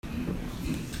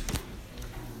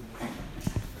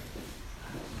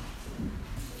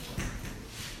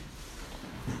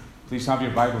Please have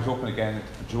your Bibles open again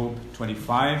at Job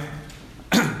 25.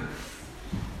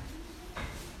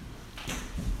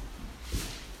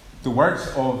 The words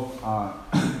of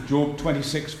Job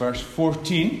 26 verse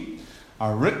 14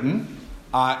 are written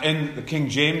in the King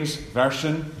James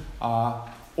Version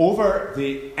over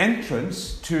the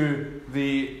entrance to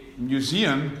the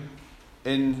museum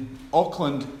in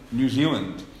Auckland, New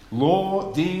Zealand.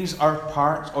 Lo, these are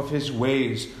part of his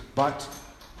ways, but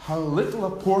how little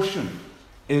a portion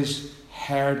is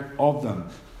heard of them.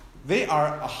 They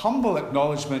are a humble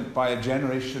acknowledgement by a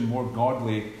generation more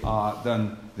godly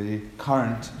than the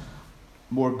current,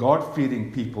 more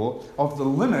God-fearing people, of the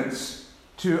limits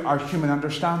to our human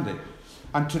understanding,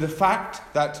 and to the fact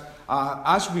that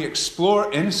as we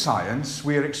explore in science,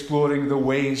 we are exploring the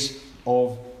ways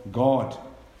of God.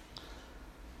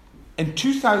 In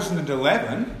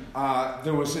 2011,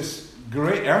 there was this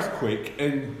great earthquake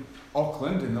in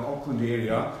Auckland, in the Auckland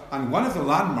area, and one of the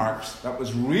landmarks that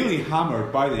was really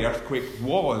hammered by the earthquake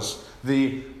was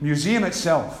the museum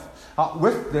itself,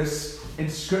 with this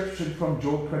inscription from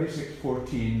Job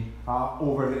 26:14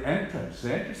 over the entrance.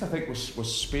 The entrance, I think,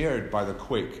 was spared by the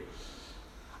quake.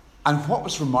 And what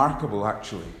was remarkable,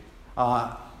 actually,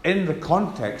 in the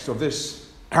context of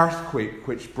this earthquake,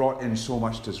 which brought in so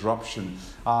much disruption,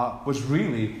 was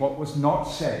really what was not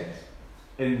said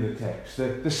in the text.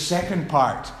 The second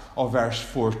part of verse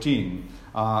 14,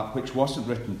 which wasn't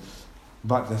written,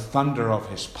 but the thunder of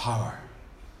his power.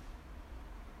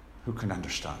 Who can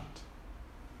understand?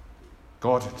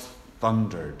 God had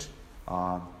thundered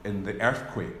in the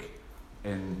earthquake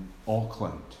in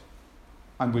Auckland.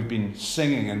 And we've been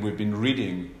singing and we've been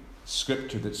reading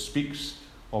scripture that speaks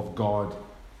of God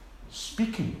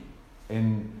speaking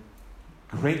in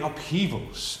great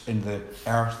upheavals in the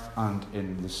earth and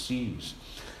in the seas.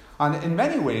 And in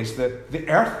many ways, the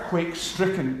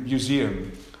earthquake-stricken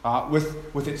museum,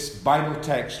 with its Bible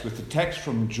text, with the text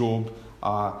from Job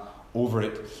over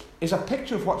it, is a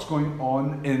picture of what's going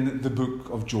on in the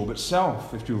book of Job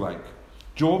itself, if you like.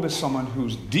 Job is someone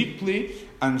who's deeply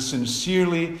and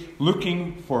sincerely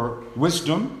looking for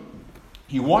wisdom.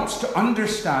 He wants to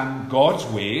understand God's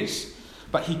ways,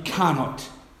 but he cannot.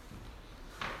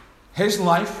 His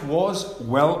life was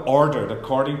well ordered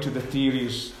according to the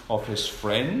theories of his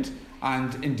friend,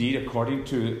 and indeed according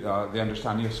to the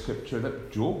understanding of Scripture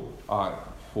that Job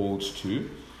holds to.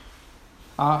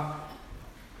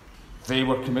 They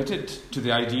were committed to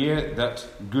the idea that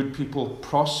good people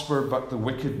prosper, but the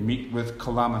wicked meet with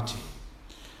calamity.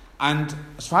 And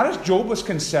as far as Job was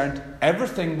concerned,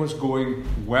 everything was going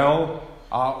well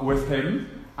with him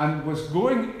and was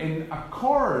going in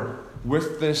accord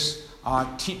with this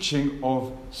teaching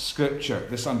of Scripture,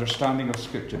 this understanding of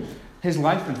Scripture. His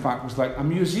life, in fact, was like a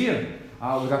museum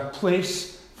with a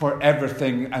place for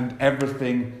everything and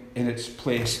everything in its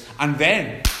place. And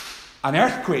then an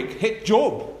earthquake hit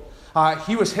Job.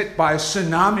 He was hit by a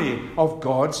tsunami of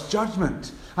God's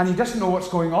judgment. And he doesn't know what's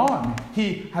going on.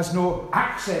 He has no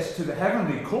access to the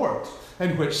heavenly court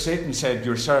in which Satan said,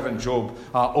 your servant Job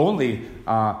only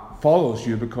follows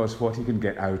you because what he can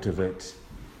get out of it.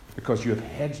 Because you have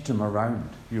hedged him around.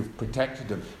 You've protected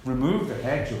him. Remove the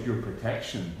hedge of your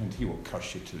protection and he will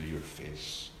curse you to your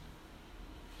face.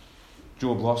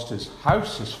 Job lost his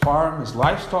house, his farm, his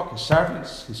livestock, his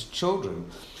servants, his children.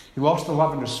 He lost the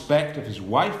love and respect of his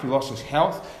wife. He lost his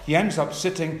health. He ends up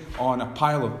sitting on a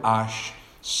pile of ash,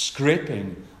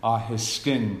 scraping his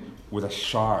skin with a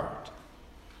shard.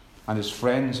 And his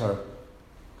friends are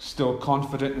still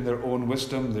confident in their own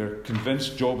wisdom. They're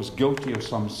convinced Job is guilty of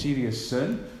some serious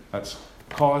sin that's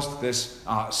caused this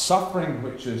suffering,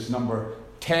 which is number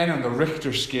 10 on the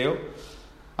Richter scale.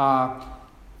 Of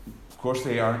course,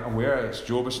 they aren't aware,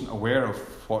 Job isn't aware of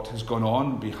what has gone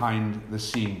on behind the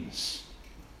scenes.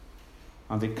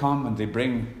 And they come and they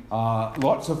bring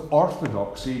lots of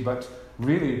orthodoxy, but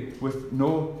really with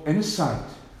no insight,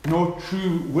 no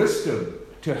true wisdom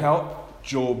to help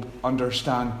Job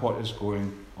understand what is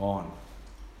going on.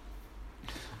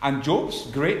 And Job's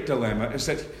great dilemma is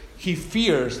that he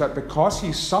fears that because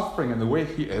he's suffering in the way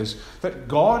he is, that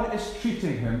God is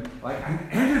treating him like an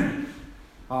enemy.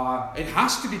 It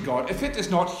has to be God. If it is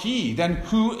not he, then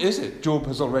who is it? Job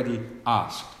has already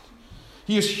asked.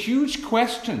 He has huge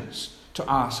questions to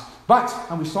ask. But,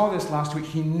 and we saw this last week,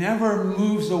 he never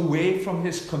moves away from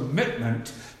his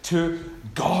commitment to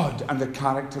God and the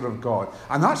character of God.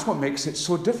 And that's what makes it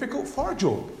so difficult for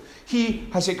Job. He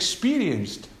has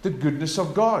experienced the goodness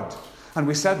of God. And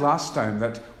we said last time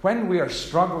that when we are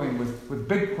struggling with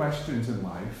big questions in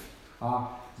life,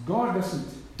 God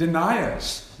doesn't deny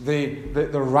us the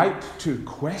right to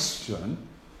question,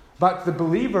 But the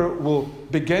believer will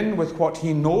begin with what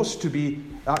he knows to be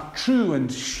true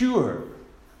and sure,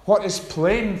 what is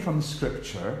plain from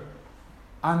Scripture,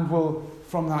 and will,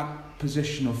 from that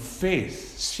position of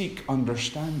faith, seek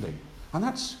understanding. And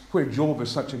that's where Job is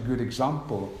such a good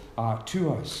example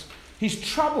to us. He's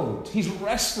troubled, he's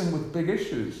wrestling with big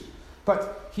issues,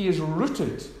 but he is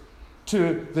rooted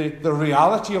to the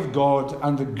reality of God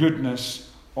and the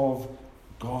goodness of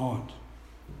God.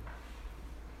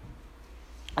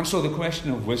 And so the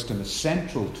question of wisdom is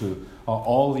central to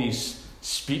all these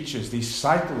speeches, these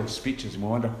cycle of speeches. And we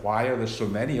wonder why are there so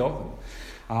many of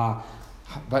them.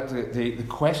 But the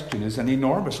question is an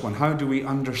enormous one. How do we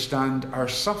understand our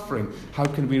suffering? How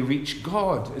can we reach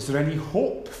God? Is there any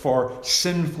hope for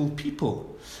sinful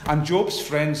people? And Job's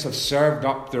friends have served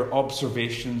up their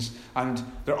observations, and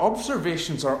their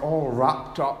observations are all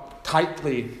wrapped up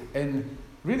tightly in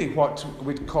really what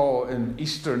we'd call in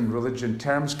Eastern religion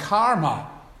terms karma.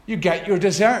 You get your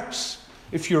deserts.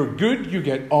 If you're good, you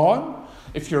get on.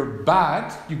 If you're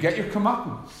bad, you get your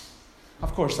comeuppance.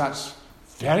 Of course, that's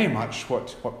very much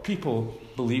what people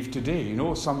believe today. You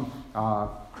know, some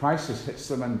crisis hits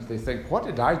them and they think, what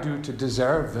did I do to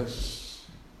deserve this?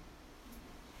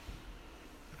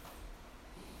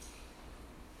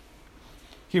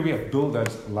 Here we have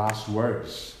Bildad's last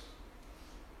words.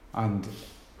 And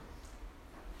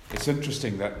it's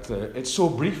interesting that it's so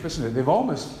brief, isn't it? They've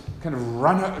almost kind of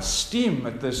run out of steam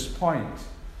at this point.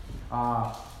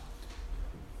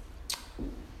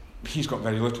 He's got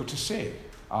very little to say.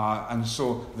 And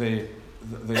so the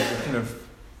kind of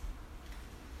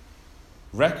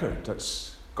record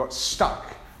that's got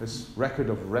stuck, this record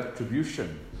of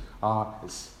retribution,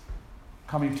 is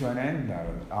coming to an end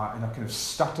now in a kind of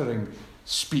stuttering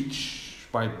speech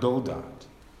by Bildad.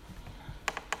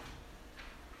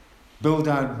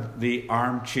 Bildad, the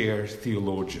armchair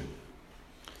theologian.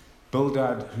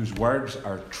 Bildad, whose words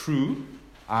are true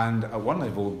and at one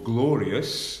level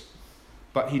glorious,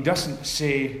 but he doesn't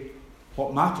say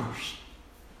what matters.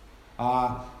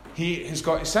 He has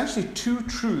got essentially two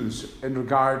truths in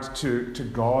regard to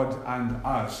God and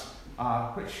us,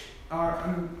 which are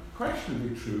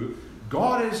unquestionably true.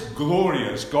 God is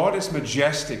glorious. God is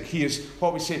majestic. He is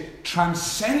what we say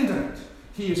transcendent.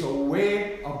 He is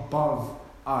way above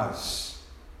us.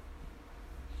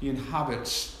 He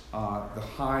inhabits the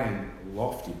high and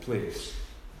lofty place.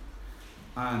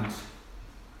 And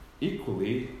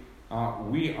equally,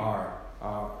 we are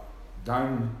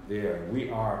down there. We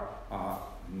are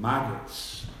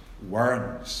maggots,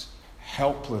 worms,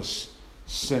 helpless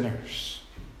sinners.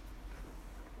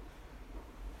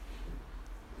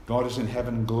 God is in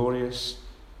heaven glorious.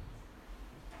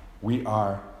 We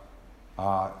are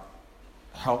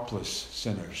helpless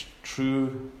sinners.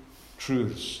 True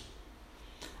truths.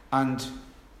 And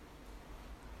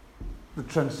the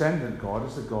transcendent God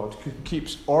is the God who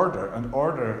keeps order. And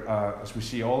order, as we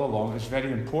see all along, is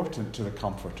very important to the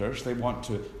comforters. They want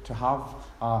to have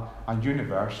a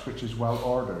universe which is well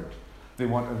ordered. They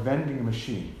want a vending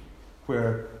machine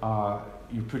where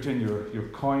you put in your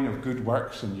coin of good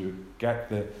works and you get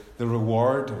the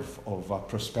reward of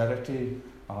prosperity.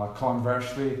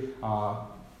 Conversely,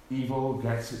 evil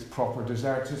gets its proper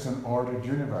deserts. It's an ordered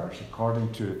universe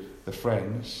according to the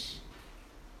friends.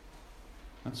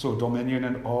 And so dominion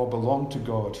and awe belong to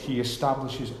God. He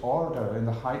establishes order in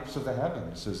the heights of the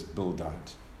heavens, says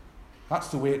Bildad. That's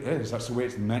the way it is. That's the way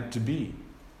it's meant to be.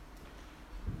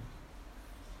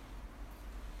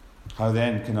 How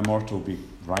then can a mortal be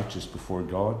righteous before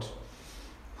God?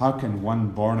 How can one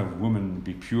born of woman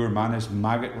be pure? Man is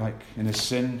maggot-like in his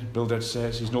sin, Bildad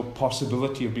says. There's no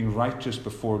possibility of being righteous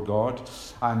before God.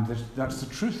 And that's the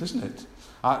truth, isn't it?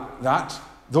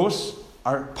 Those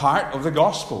are part of the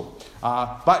gospel.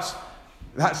 But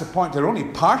that's the point. They're only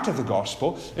part of the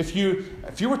gospel. If you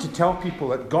were to tell people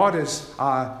that God is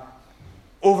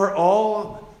over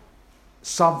all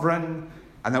sovereign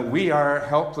and that we are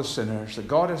helpless sinners, that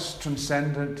God is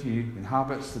transcendent, He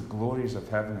inhabits the glories of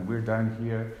heaven, and we're down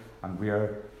here and we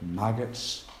are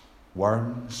maggots,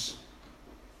 worms,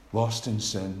 lost in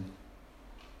sin,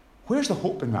 where's the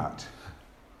hope in that?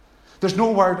 There's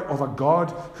no word of a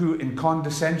God who in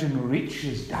condescension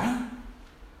reaches down,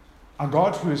 a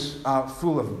God who is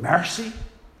full of mercy,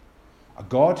 a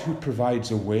God who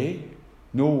provides a way.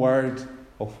 No word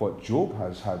of what Job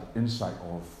has had insight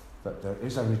of, that there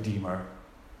is a Redeemer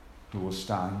who will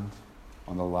stand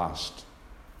on the last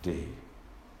day.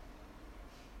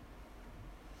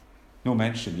 No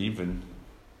mention even,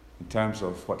 in terms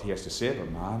of what he has to say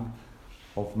about man,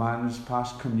 of man's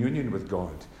past communion with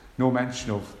God. No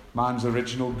mention of man's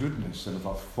original goodness and of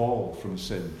a fall from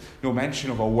sin. No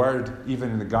mention of a word,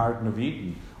 even in the Garden of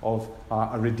Eden, of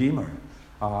a Redeemer.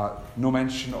 No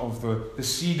mention of the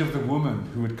seed of the woman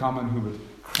who would come and who would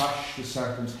crush the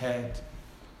serpent's head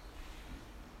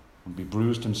and be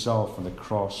bruised himself on the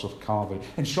cross of Calvary.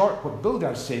 In short, what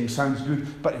Bildad's saying sounds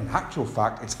good, but in actual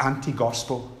fact, it's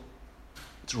anti-gospel.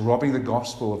 It's robbing the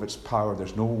gospel of its power.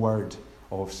 There's no word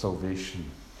of salvation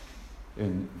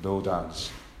in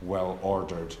Bildad's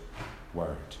well-ordered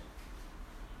word.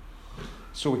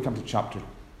 So we come to chapter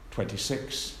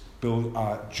 26.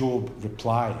 Job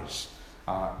replies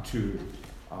to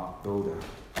Bildad.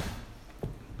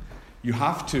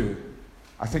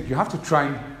 I think you have to try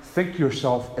and think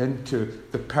yourself into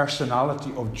the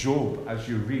personality of Job as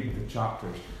you read the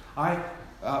chapters.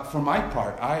 For my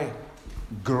part, I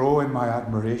grow in my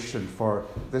admiration for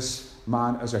this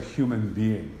man as a human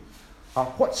being.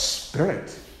 What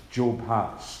spirit Job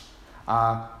has.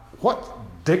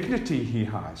 What dignity he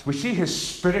has. We see his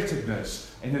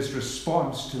spiritedness in his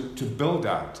response to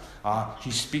Bildad.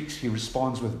 He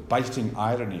responds with biting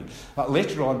irony.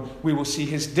 Later on, we will see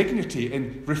his dignity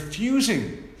in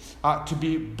refusing to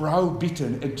be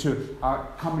browbeaten into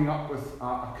coming up with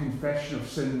a confession of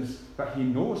sins that he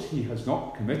knows he has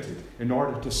not committed in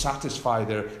order to satisfy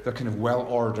their kind of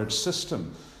well-ordered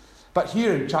system. But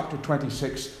here in chapter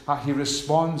 26, he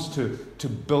responds to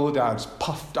Bildad's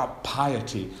puffed-up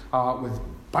piety with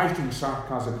biting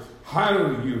sarcasm.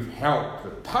 How you've helped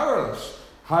the powerless.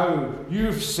 How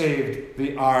you've saved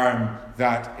the arm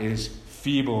that is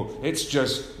feeble. It's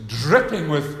just dripping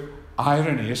with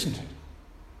irony, isn't it?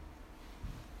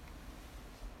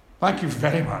 Thank you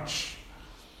very much.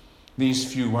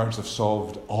 These few words have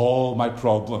solved all my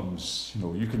problems.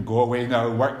 You can go away now,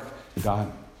 work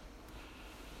done.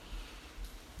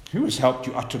 Who has helped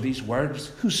you utter these words?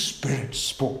 Whose spirit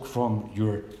spoke from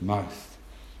your mouth?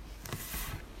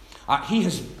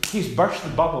 He's burst the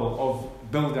bubble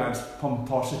of Bildad's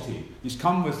pomposity. He's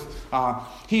come with,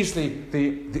 he's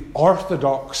the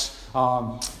orthodox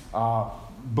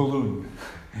balloon.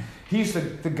 He's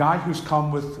the guy who's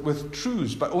come with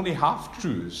truths, but only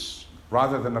half-truths,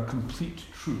 rather than a complete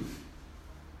truth.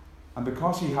 And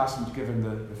because he hasn't given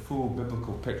the full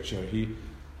biblical picture, he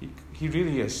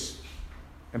really has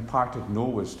imparted no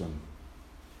wisdom.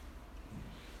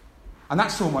 And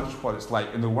that's so much what it's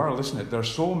like in the world, isn't it? There are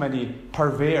so many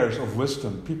purveyors of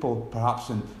wisdom, people perhaps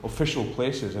in official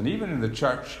places, and even in the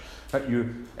church, that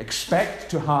you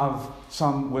expect to have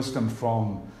some wisdom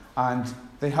from, and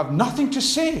they have nothing to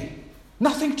say,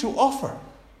 nothing to offer.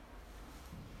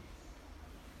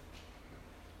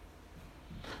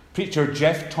 Preacher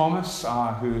Jeff Thomas,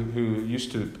 who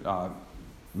used to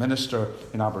minister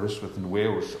in Aberystwyth in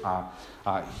Wales,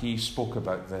 he spoke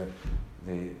about the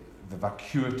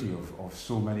vacuity of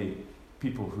so many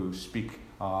people who speak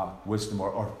wisdom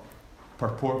or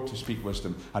purport to speak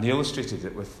wisdom, and he illustrated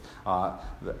it with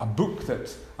a book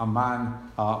that a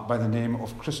man by the name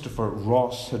of Christopher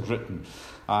Ross had written.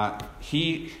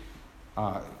 He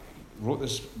wrote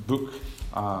this book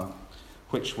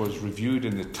which was reviewed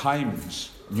in the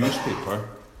Times newspaper,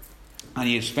 and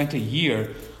he had spent a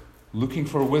year looking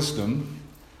for wisdom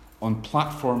on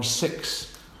platform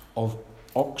 6 of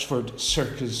Oxford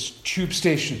Circus tube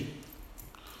station.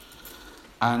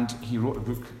 And he wrote a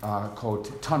book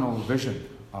called Tunnel Vision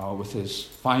with his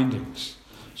findings.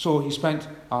 So he spent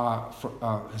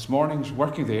his mornings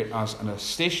working there as a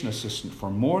station assistant for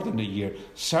more than a year,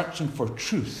 searching for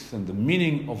truth and the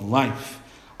meaning of life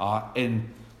in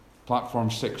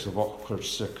platform 6 of Oxford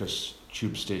Circus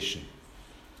tube station.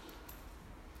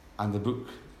 And the book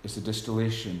is the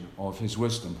distillation of his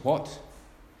wisdom. What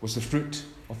was the fruit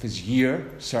of his year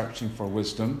searching for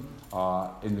wisdom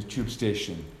in the tube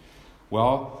station?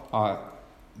 Well,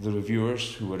 the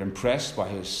reviewers who were impressed by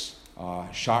his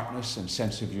sharpness and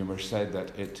sense of humour said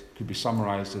that it could be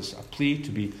summarised as a plea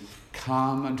to be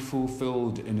calm and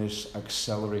fulfilled in this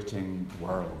accelerating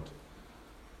world.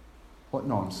 What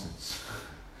nonsense.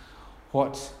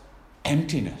 What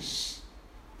emptiness.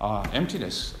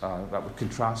 Emptiness that would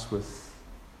contrast with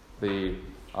the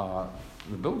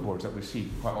billboards that we see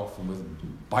quite often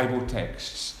with Bible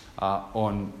texts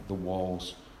on the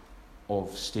walls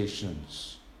of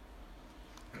stations.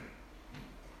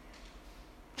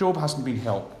 Job hasn't been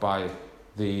helped by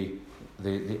the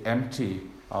empty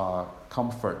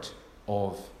comfort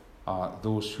of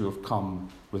those who have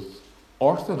come with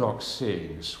orthodox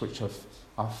sayings which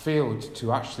have failed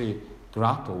to actually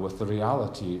grapple with the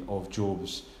reality of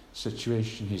Job's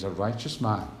situation. He's a righteous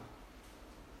man.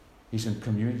 He's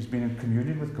been in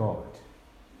communion with God,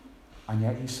 and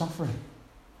yet he's suffering.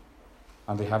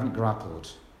 And they haven't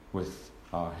grappled with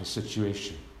his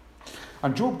situation.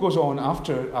 And Job goes on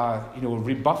after,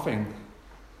 rebuffing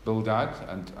Bildad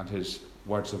and his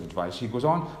words of advice. He goes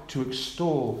on to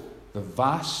extol the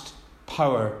vast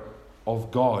power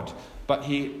of God. But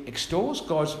he extols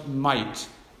God's might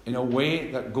in a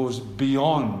way that goes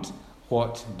beyond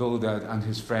what Bildad and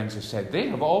his friends have said. They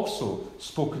have also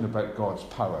spoken about God's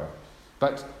power.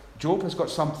 But Job has got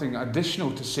something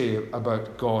additional to say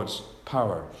about God's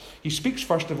power. He speaks,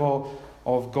 first of all,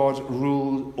 of God's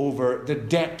rule over the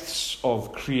depths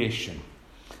of creation.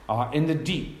 In the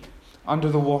deep, under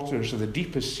the waters of the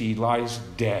deepest sea, lies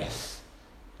death,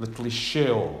 literally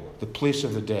Sheol, the place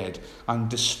of the dead, and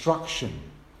destruction,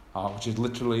 which is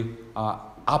literally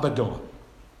Abaddon.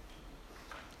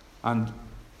 And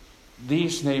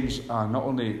these names not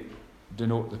only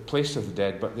denote the place of the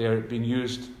dead, but they are being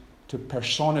used to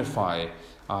personify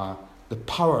the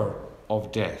power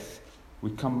of death. We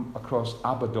come across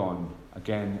Abaddon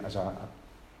again as a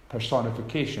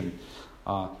personification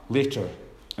later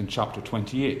in chapter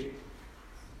 28.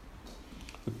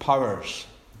 The powers,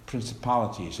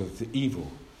 principalities of the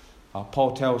evil.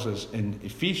 Paul tells us in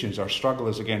Ephesians our struggle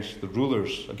is against the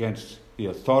rulers, against the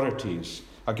authorities,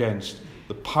 against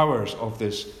the powers of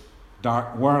this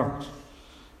dark world.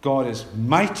 God is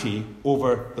mighty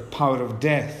over the power of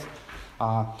death.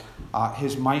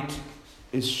 His might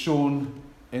is shown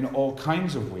in all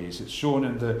kinds of ways. It's shown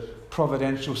in the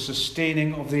providential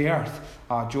sustaining of the earth.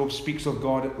 Job speaks of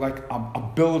God like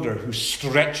a builder who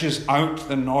stretches out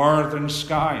the northern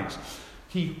skies.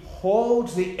 He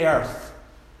holds the earth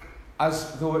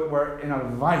as though it were in a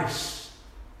vice,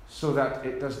 so that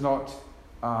it does not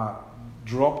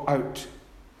drop out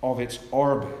of its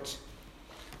orbit.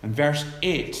 In verse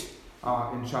 8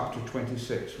 in chapter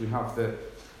 26, we have the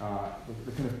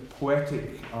kind of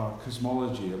poetic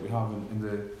cosmology that we have in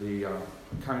the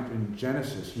account in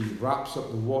Genesis. He wraps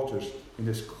up the waters in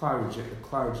this clouds, yet the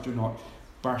clouds do not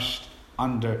burst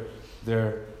under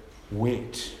their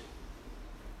weight.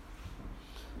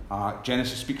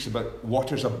 Genesis speaks about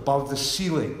waters above the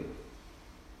ceiling,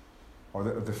 or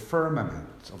the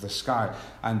firmament of the sky.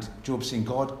 And Job's saying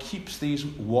God keeps these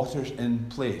waters in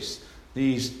place,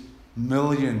 these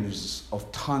millions of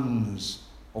tons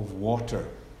of water,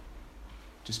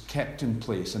 just kept in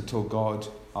place until God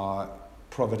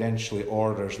providentially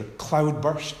orders the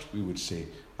cloudburst, we would say,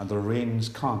 and the rains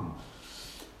come.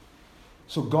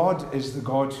 So God is the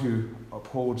God who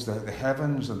upholds the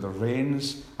heavens and the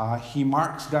rains. He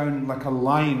marks down like a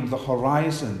line the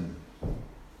horizon,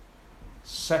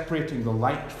 separating the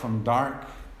light from dark,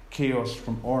 chaos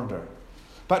from order.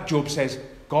 But Job says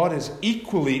God is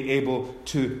equally able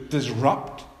to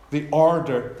disrupt the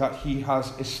order that he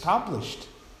has established.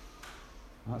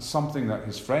 That's something that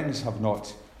his friends have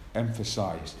not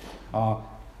emphasized.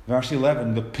 Verse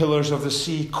 11, the pillars of the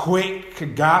sea quake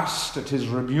aghast at his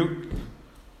rebuke.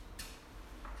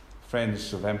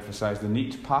 Friends have emphasized the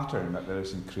neat pattern that there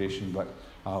is in creation, but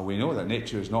we know that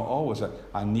nature is not always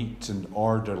a neat and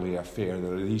orderly affair.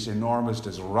 There are these enormous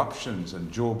disruptions,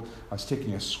 and Job is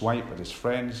taking a swipe at his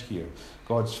friends here.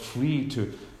 God's free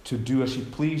to do as he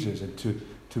pleases and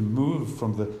to move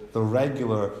from the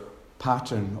regular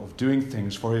pattern of doing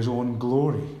things for his own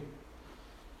glory.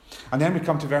 And then we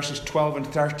come to verses 12 and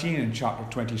 13 in chapter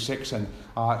 26, and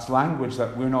it's language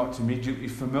that we're not immediately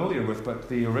familiar with, but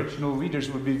the original readers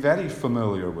would be very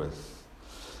familiar with.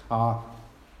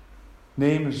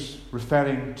 Names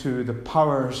referring to the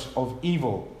powers of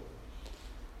evil.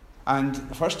 And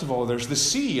first of all, there's the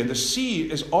sea, and the sea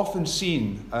is often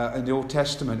seen in the Old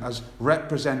Testament as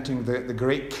representing the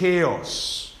great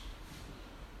chaos.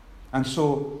 And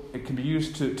so it can be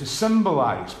used to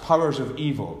symbolize powers of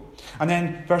evil. And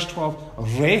then verse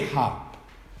 12, Rahab.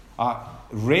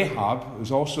 Rahab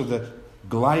is also the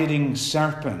gliding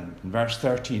serpent in verse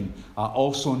 13,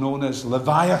 also known as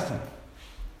Leviathan.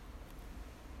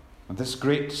 And this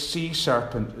great sea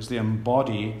serpent is the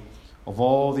embody of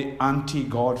all the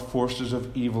anti-God forces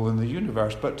of evil in the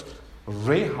universe. But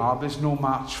Rahab is no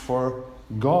match for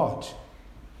God.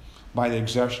 By the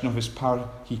exertion of his power,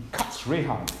 he cuts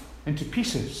Rahab into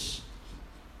pieces.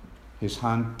 His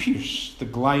hand pierced the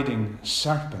gliding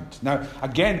serpent. Now,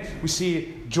 again, we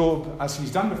see Job, as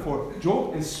he's done before,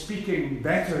 Job is speaking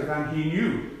better than he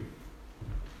knew.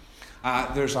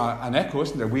 There's an echo,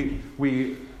 isn't there?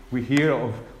 We hear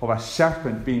of a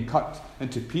serpent being cut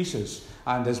into pieces.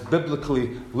 And as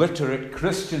biblically literate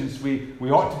Christians, we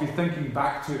ought to be thinking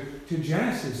back to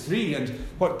Genesis 3 and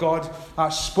what God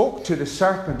spoke to the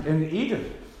serpent in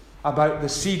Eden about the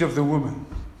seed of the woman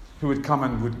who would come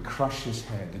and would crush his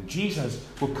head. And Jesus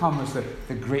will come as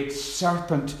the great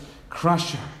serpent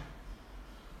crusher.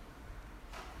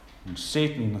 And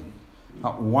Satan,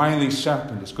 that wily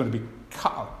serpent, is going to be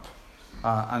cut up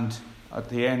and at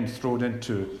the end thrown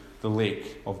into the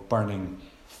lake of burning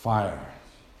fire.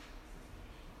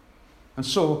 And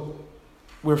so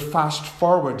we're fast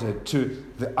forwarded to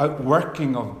the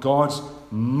outworking of God's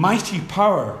mighty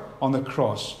power on the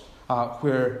cross,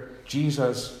 where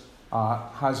Jesus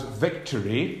has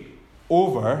victory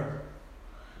over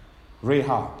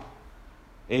Rahab,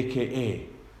 a.k.a.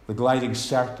 the gliding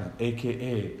serpent,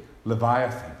 a.k.a.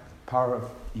 Leviathan, the power of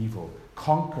evil,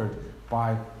 conquered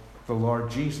by the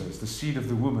Lord Jesus, the seed of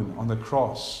the woman on the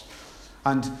cross.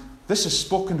 And this is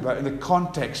spoken about in the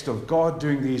context of God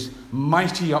doing these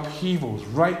mighty upheavals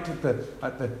right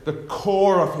at the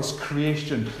core of his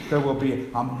creation. There will be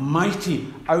a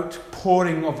mighty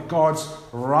outpouring of God's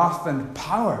wrath and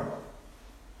power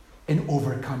in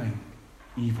overcoming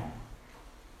evil.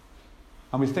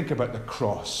 And we think about the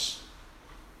cross,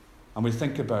 and we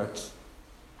think about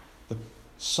the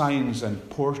signs and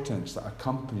portents that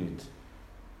accompanied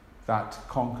that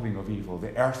conquering of evil,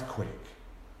 the earthquake,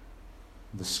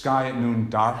 the sky at noon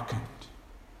darkened,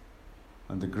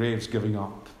 and the graves giving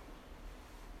up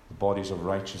the bodies of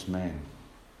righteous men.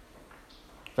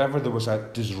 If ever there was a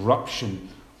disruption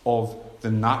of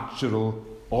the natural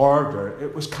order,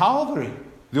 it was Calvary,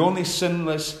 the only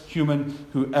sinless human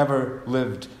who ever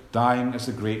lived, dying as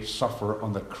the great sufferer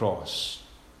on the cross,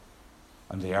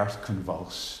 and the earth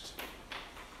convulsed.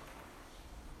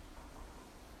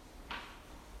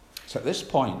 It's at this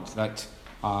point that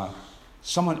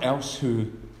someone else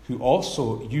who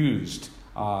also used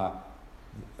myth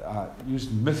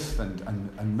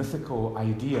and mythical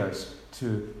ideas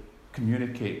to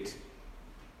communicate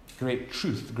great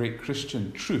truth, great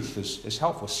Christian truth, is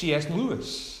helpful. C.S.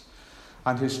 Lewis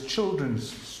and his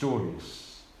children's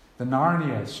stories, the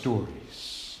Narnia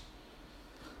stories.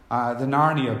 The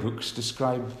Narnia books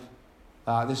describe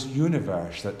this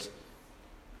universe that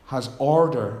has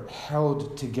order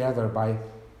held together by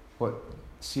what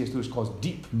C.S. Lewis calls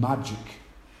deep magic.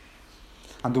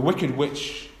 And the wicked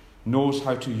witch knows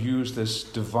how to use this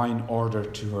divine order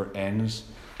to her ends,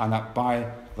 and that by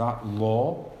that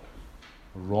law,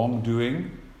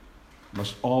 wrongdoing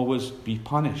must always be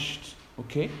punished.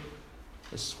 Okay?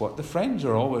 This is what the Friends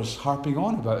are always harping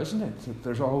on about, isn't it? That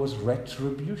there's always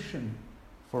retribution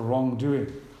for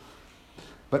wrongdoing.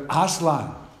 But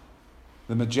Aslan,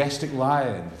 the majestic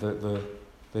lion,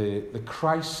 the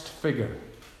Christ figure,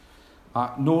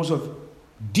 knows of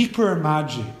deeper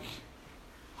magic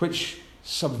which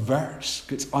subverts,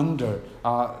 gets under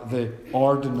the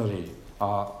ordinary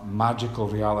magical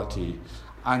reality.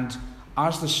 And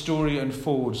as the story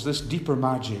unfolds, this deeper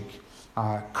magic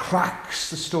cracks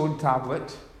the stone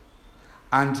tablet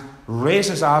and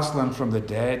raises Aslan from the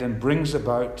dead and brings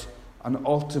about an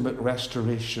ultimate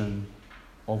restoration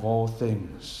of all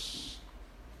things.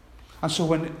 And so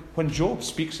when Job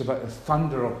speaks about the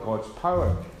thunder of God's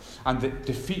power and the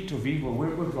defeat of evil,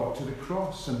 we're brought to the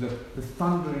cross and the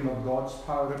thundering of God's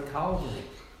power at Calvary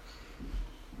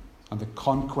and the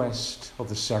conquest of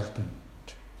the serpent.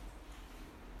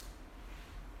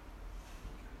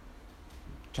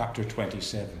 Chapter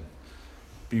 27.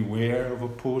 Beware of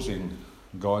opposing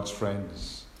God's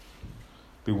friends.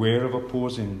 Beware of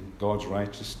opposing God's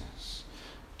righteousness.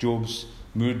 Job's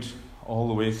mood all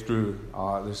the way through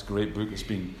this great book has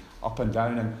been up and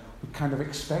down, and we kind of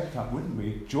expect that, wouldn't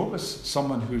we? Job is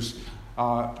someone who's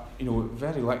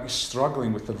very likely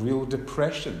struggling with the real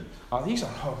depression. These are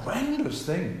horrendous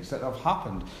things that have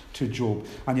happened to Job,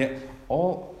 and yet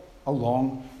all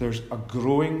along there's a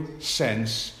growing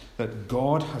sense that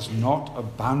God has not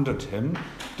abandoned him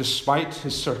despite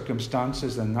his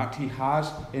circumstances, and that he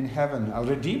has in heaven a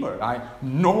Redeemer. I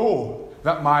know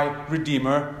that my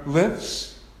Redeemer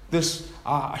lives. This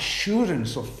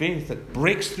assurance of faith that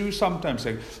breaks through sometimes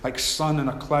like sun in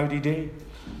a cloudy day.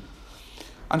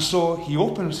 And so he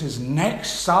opens his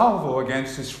next salvo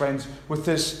against his friends with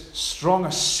this strong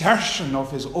assertion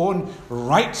of his own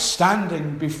right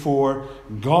standing before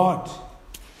God.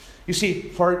 You see,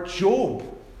 for Job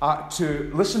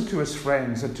to listen to his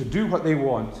friends and to do what they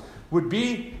want would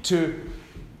be to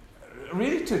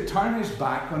turn his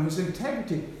back on his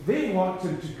integrity. They want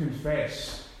him to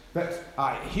confess that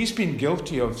he's been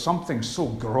guilty of something so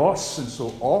gross and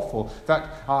so awful that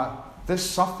this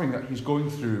suffering that he's going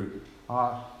through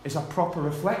is a proper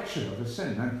reflection of his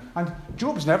sin. And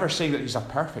Job's never saying that he's a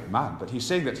perfect man, but he's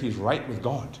saying that he's right with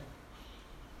God.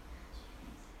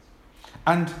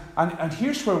 And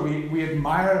here's where we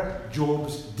admire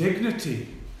Job's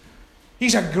dignity.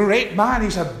 He's a great man,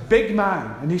 he's a big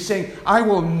man, and he's saying, I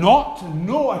will not,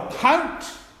 no account,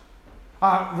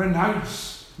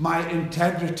 renounce my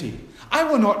integrity. I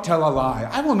will not tell a lie.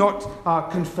 I will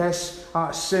not confess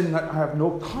sin that I have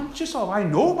no conscience of. I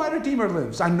know my Redeemer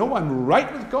lives. I know I'm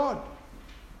right with God.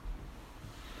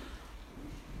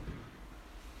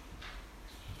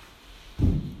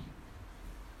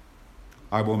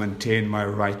 I will maintain my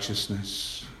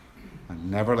righteousness and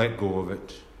never let go of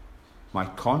it. My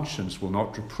conscience will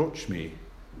not reproach me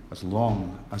as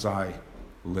long as I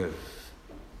live.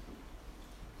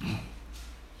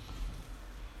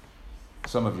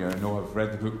 Some of you I know have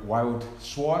read the book Wild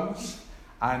Swans,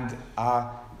 and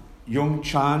Yung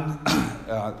Chan,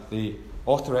 the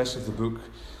authoress of the book,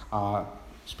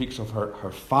 speaks of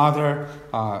her father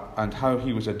and how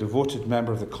he was a devoted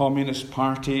member of the Communist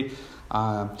Party,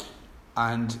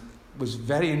 and was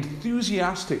very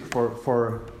enthusiastic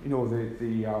for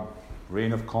the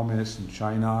reign of communists in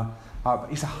China.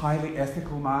 He's a highly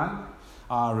ethical man,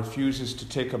 refuses to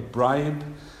take a bribe.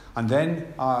 And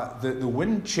then the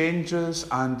wind changes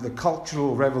and the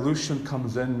Cultural Revolution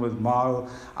comes in with Mao,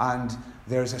 and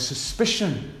there's a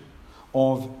suspicion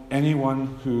of anyone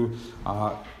who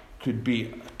could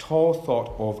be at all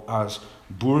thought of as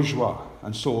bourgeois.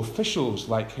 And so officials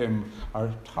like him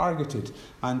are targeted,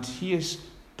 and he is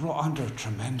brought under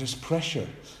tremendous pressure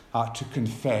to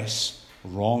confess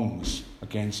wrongs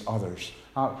against others,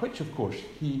 which of course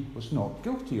he was not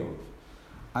guilty of.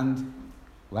 And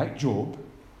like Job,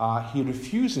 he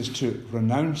refuses to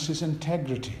renounce his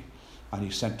integrity, and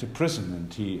he's sent to prison,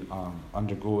 and he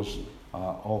undergoes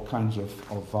all kinds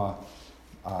of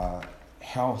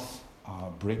health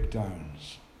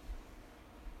breakdowns.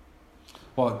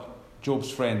 Well, Job's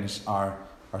friends are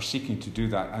seeking to do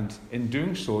that, and in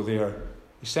doing so, they are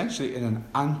essentially in an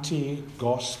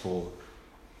anti-gospel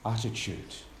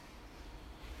attitude.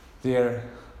 They're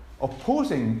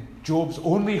opposing Job's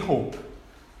only hope,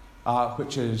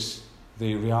 which is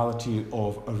the reality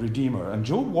of a Redeemer. And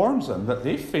Job warns them that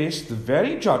they face the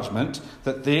very judgment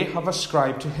that they have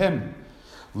ascribed to him.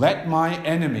 Let my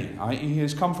enemy, i.e.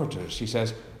 his comforters, he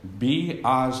says, be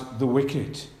as the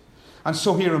wicked. And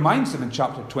so he reminds them in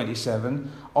chapter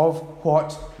 27 of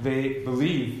what they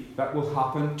believe that will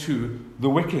happen to the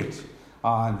wicked.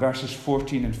 In verses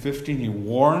 14 and 15, he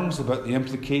warns about the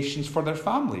implications for their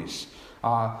families.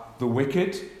 The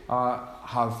wicked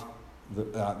have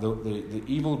the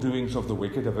evil doings of the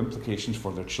wicked have implications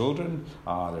for their children.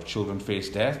 Their children face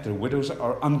death. Their widows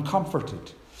are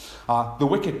uncomforted. The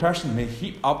wicked person may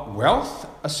heap up wealth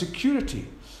as security.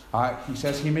 He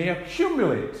says he may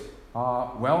accumulate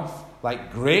wealth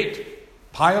like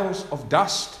great piles of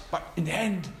dust, but in the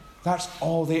end, that's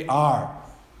all they are,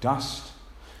 dust.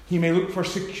 He may look for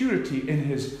security in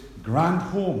his grand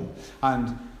home,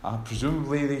 and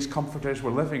presumably these comforters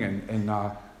were living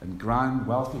in grand,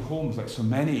 wealthy homes like so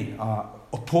many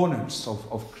opponents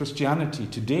of Christianity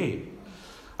today.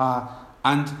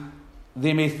 And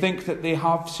they may think that they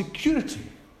have security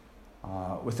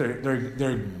with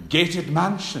their gated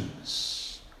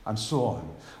mansions and so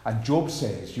on. And Job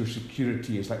says your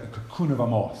security is like the cocoon of a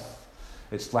moth.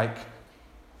 It's like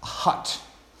a hut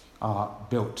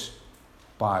built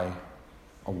by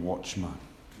a watchman.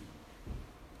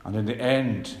 And in the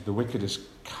end, the wicked is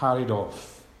carried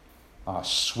off,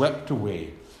 swept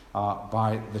away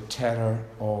by the terror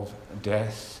of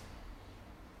death.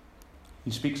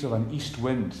 He speaks of an east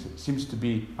wind. It seems to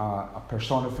be a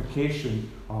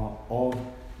personification of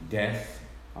death.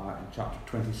 In chapter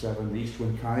 27, the east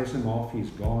wind carries him off. He's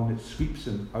gone. It sweeps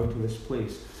him out of this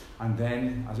place. And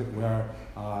then, as it were,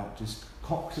 just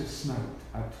cocks its snout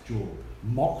at Job,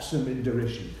 mocks him in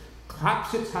derision,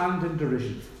 claps its hand in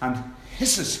derision, and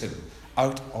hisses him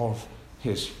out of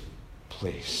his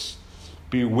place.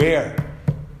 Beware,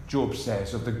 Job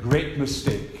says, of the great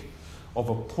mistake of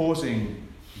opposing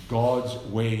God's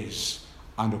ways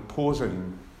and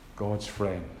opposing God's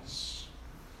friends.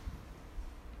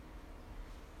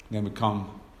 Then we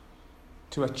come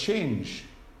to a change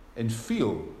in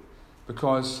feel,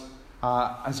 because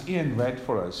as Ian read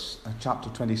for us, chapter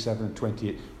 27 and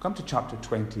 28, we come to chapter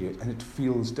 28 and it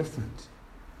feels different.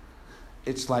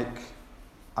 It's like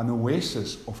an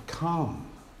oasis of calm.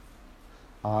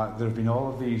 There have been all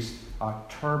of these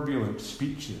turbulent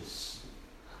speeches.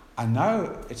 And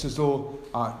now it's as though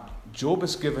Job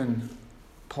is given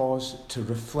pause to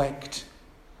reflect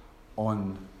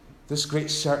on this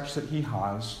great search that he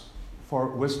has for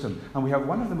wisdom. And we have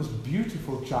one of the most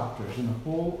beautiful chapters in the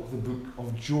whole of the book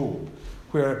of Job,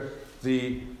 where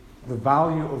the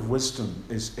value of wisdom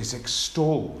is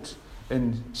extolled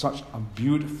in such a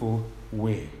beautiful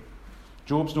way.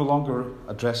 Job's no longer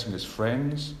addressing his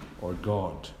friends or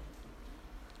God.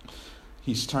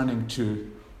 He's turning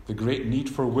to the great need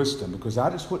for wisdom, because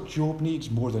that is what Job needs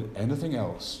more than anything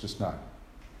else just now.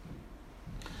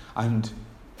 And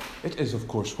it is, of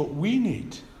course, what we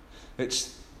need.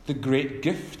 It's the great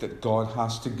gift that God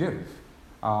has to give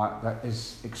that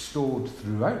is extolled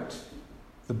throughout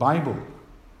the Bible.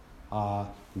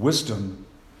 Wisdom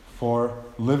for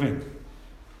living.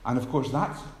 And of course,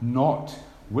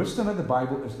 wisdom in the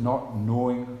Bible is not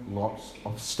knowing lots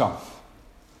of stuff.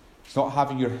 It's not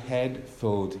having your head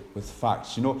filled with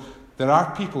facts. There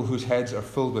are people whose heads are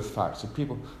filled with facts. There are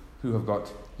people who have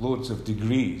got loads of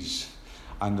degrees,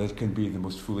 and they can be the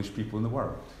most foolish people in the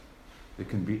world. They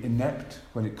can be inept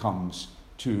when it comes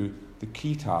to the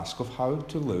key task of how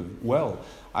to live well.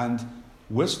 And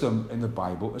wisdom in the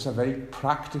Bible is a very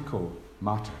practical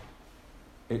matter.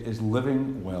 It is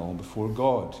living well before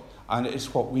God. And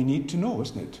it's what we need to know,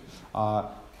 isn't it?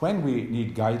 When we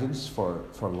need guidance for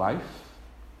life,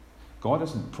 God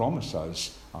doesn't promise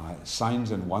us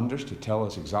signs and wonders to tell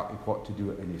us exactly what to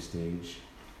do at any stage.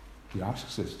 He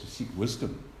asks us to seek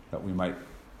wisdom that we might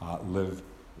live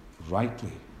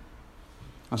rightly.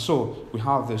 And so we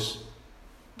have this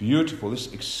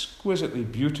exquisitely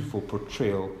beautiful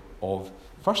portrayal of,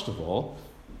 first of all,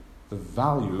 the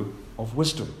value of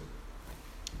wisdom.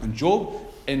 And Job,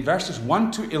 in verses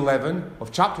 1 to 11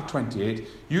 of chapter 28,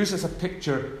 uses a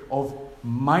picture of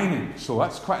mining. So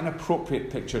that's quite an appropriate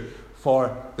picture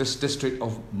for this district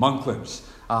of Monklands.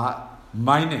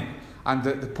 Mining. And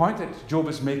the point that Job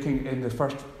is making in the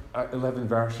first 11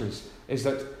 verses is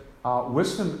that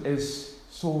wisdom is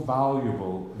so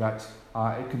valuable that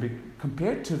it can be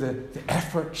compared to the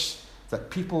efforts that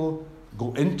people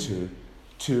go into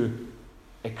to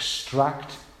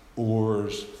extract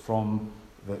ores from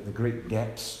the great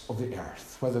depths of the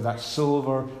earth, whether that's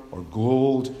silver or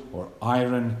gold or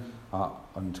iron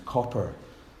and copper.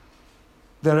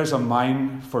 There is a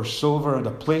mine for silver and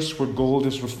a place where gold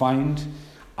is refined.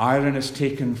 Iron is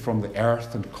taken from the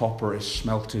earth and copper is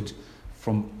smelted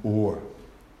from ore.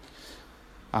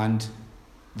 And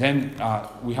then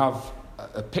we have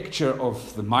a picture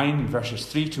of the mine in verses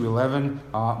 3 to 11.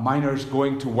 Miners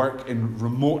going to work in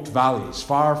remote valleys,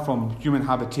 far from human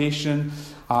habitation.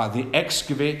 They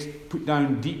excavate, put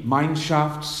down deep mine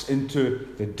shafts into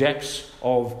the depths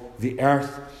of the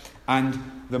earth. And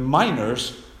the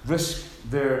miners risk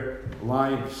their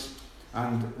lives.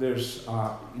 And there's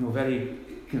a very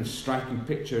kind of striking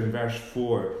picture in verse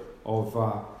 4 of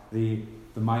the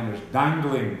miners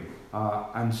dangling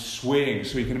and swaying.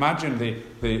 So you can imagine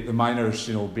the miners,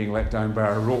 being let down by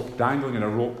a rope, dangling in a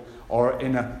rope, or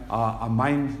in a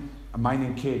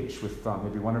mining cage with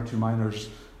maybe one or two miners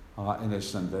in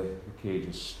it, and the cage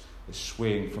is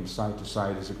swaying from side to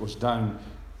side as it goes down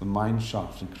the mine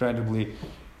shaft. Incredibly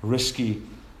risky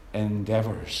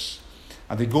endeavours.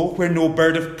 And they go where no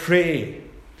bird of prey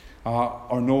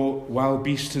or no wild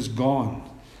beast has gone,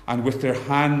 and with their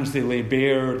hands they lay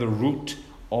bare the root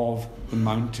of the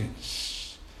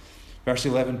mountains. Verse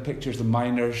 11 pictures the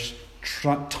miners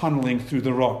tunneling through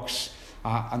the rocks,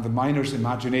 and the miner's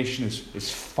imagination is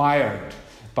fired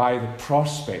by the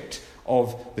prospect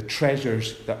of the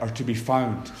treasures that are to be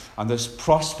found, and this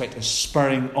prospect is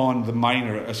spurring on the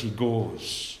miner as he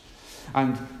goes.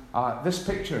 And this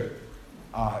picture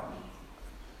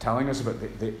telling us about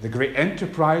the great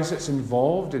enterprise that's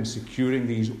involved in securing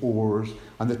these ores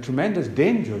and the tremendous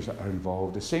dangers that are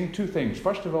involved is saying two things.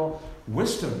 First of all,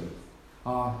 wisdom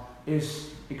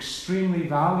is extremely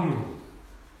valuable,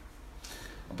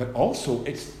 but also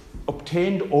it's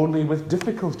obtained only with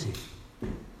difficulty.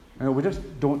 We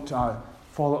just don't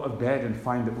fall out of bed and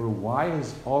find that we're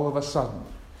wise all of a sudden.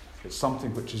 It's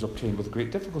something which is obtained with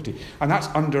great difficulty. And that's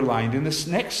underlined in this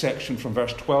next section from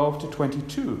verse 12 to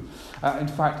 22. In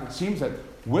fact, it seems that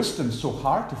wisdom is so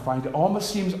hard to find, it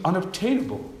almost seems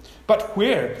unobtainable. But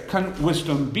where can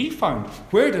wisdom be found?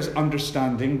 Where does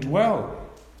understanding dwell?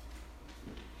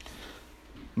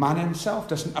 Man himself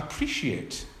doesn't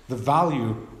appreciate the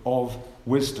value of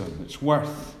wisdom, its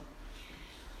worth.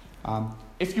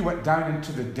 If you went down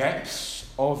into the depths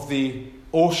of the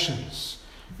oceans,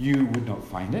 you would not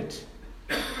find it.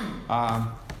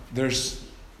 There's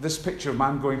this picture of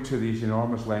man going to these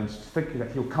enormous lengths, thinking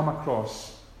that he'll come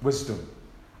across wisdom.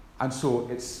 And so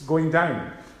it's going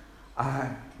down.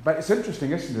 But it's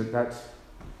interesting, isn't it, that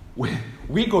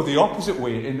we go the opposite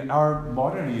way in our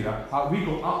modern era. We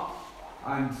go up.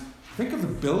 And think of the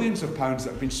billions of pounds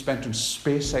that have been spent on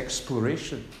space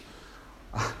exploration.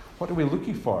 What are we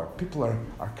looking for? People are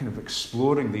kind of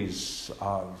exploring these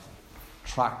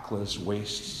trackless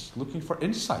wastes, looking for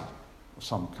insight of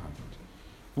some kind.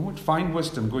 We won't find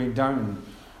wisdom going down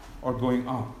or going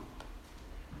up.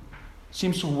 It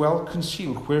seems so well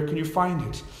concealed. Where can you find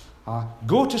it?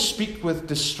 Go to speak with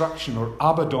destruction or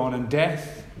Abaddon and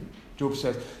death, Job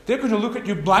says. They're going to look at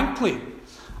you blankly.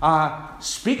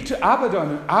 Speak to Abaddon.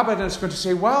 And Abaddon is going to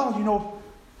say, well,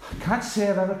 I can't say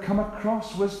I've ever come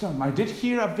across wisdom. I did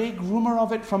hear a vague rumor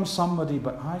of it from somebody,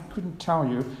 but I couldn't tell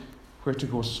you where to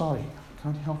go. Sorry, I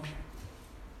can't help you.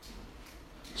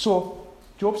 So,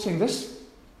 Job's saying this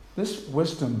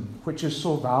wisdom, which is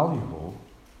so valuable,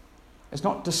 is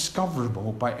not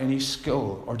discoverable by any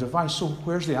skill or device. So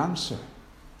where's the answer?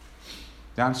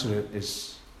 The answer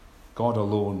is God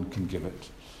alone can give it.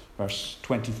 Verse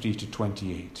 23 to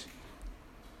 28.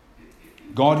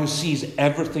 God, who sees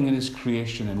everything in his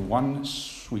creation in one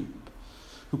sweep,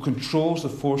 who controls the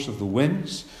force of the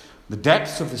winds, the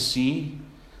depths of the sea,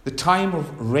 the time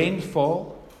of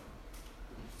rainfall.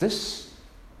 This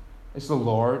is the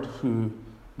Lord who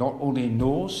not only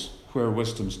knows where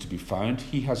wisdom is to be found,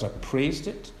 he has appraised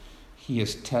it, he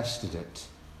has tested it.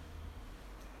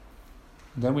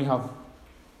 And then we have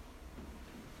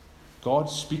God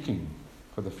speaking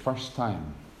for the first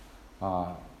time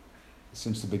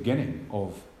since the beginning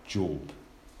of Job.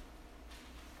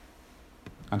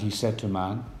 And he said to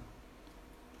man,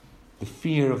 the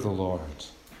fear of the Lord,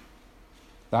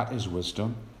 that is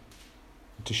wisdom.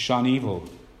 To shun evil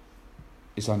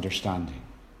is understanding.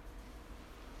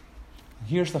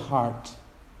 Here's the heart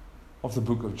of the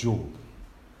book of Job.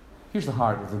 Here's the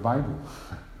heart of the Bible.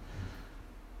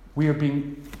 We are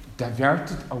being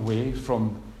diverted away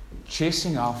from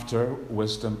chasing after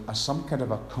wisdom as some kind of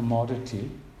a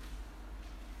commodity,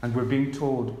 and we're being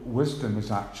told wisdom is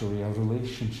actually a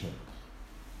relationship.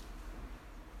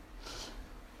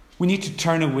 We need to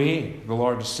turn away, the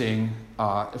Lord is saying,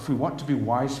 if we want to be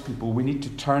wise people, we need to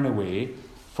turn away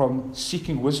from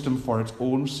seeking wisdom for its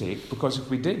own sake, because if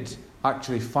we did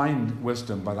actually find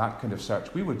wisdom by that kind of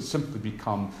search, we would simply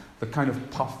become the kind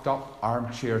of puffed up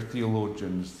armchair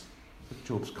theologians that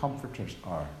Job's comforters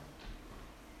are.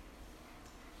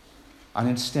 And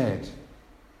instead,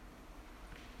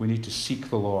 we need to seek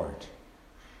the Lord.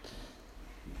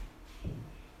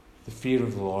 The fear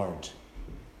of the Lord,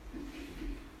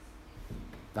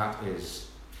 that is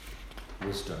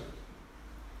wisdom.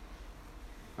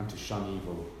 And to shun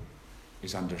evil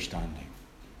is understanding.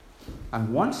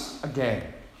 And once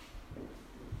again,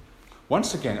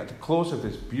 at the close of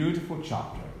this beautiful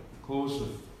chapter, at the close of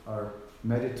our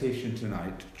meditation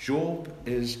tonight, Job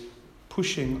is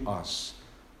pushing us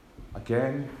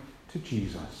again to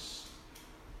Jesus.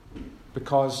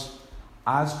 Because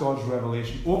as God's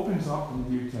revelation opens up in the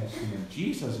New Testament,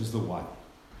 Jesus is the one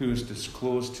who is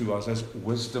disclosed to us as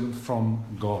wisdom from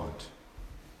God.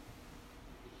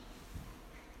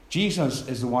 Jesus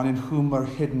is the one in whom are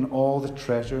hidden all the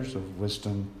treasures of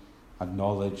wisdom and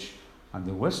knowledge, and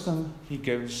the wisdom he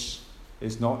gives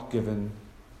is not given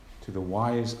to the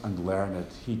wise and learned.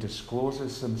 He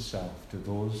discloses himself to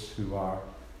those who are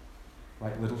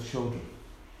like little children.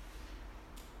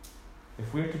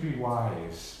 If we're to be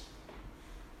wise,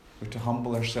 we're to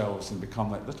humble ourselves and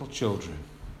become like little children,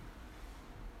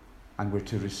 and we're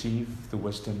to receive the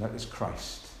wisdom that is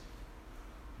Christ.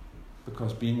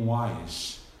 Because being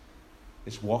wise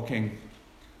is walking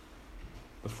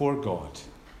before God,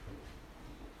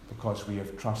 because we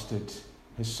have trusted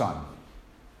his Son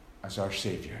as our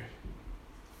Saviour.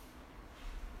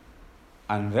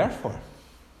 And therefore,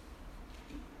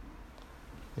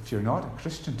 if you're not a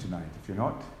Christian tonight, if you're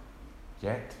not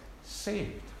yet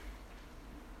saved,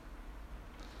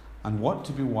 and want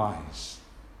to be wise,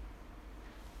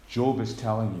 Job is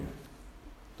telling you,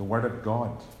 the Word of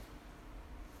God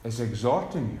is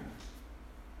exhorting you,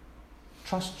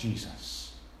 trust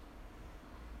Jesus.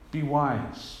 Be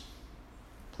wise.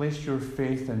 Place your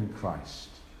faith in Christ.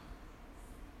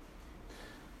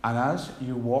 And as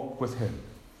you walk with him,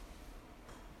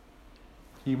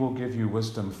 he will give you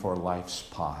wisdom for life's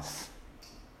path.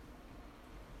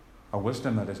 A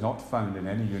wisdom that is not found in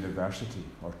any university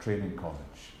or training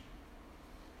college,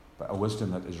 but a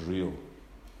wisdom that is real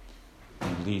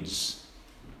and leads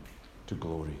to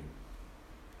glory.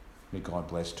 May God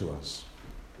bless to us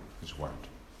his word.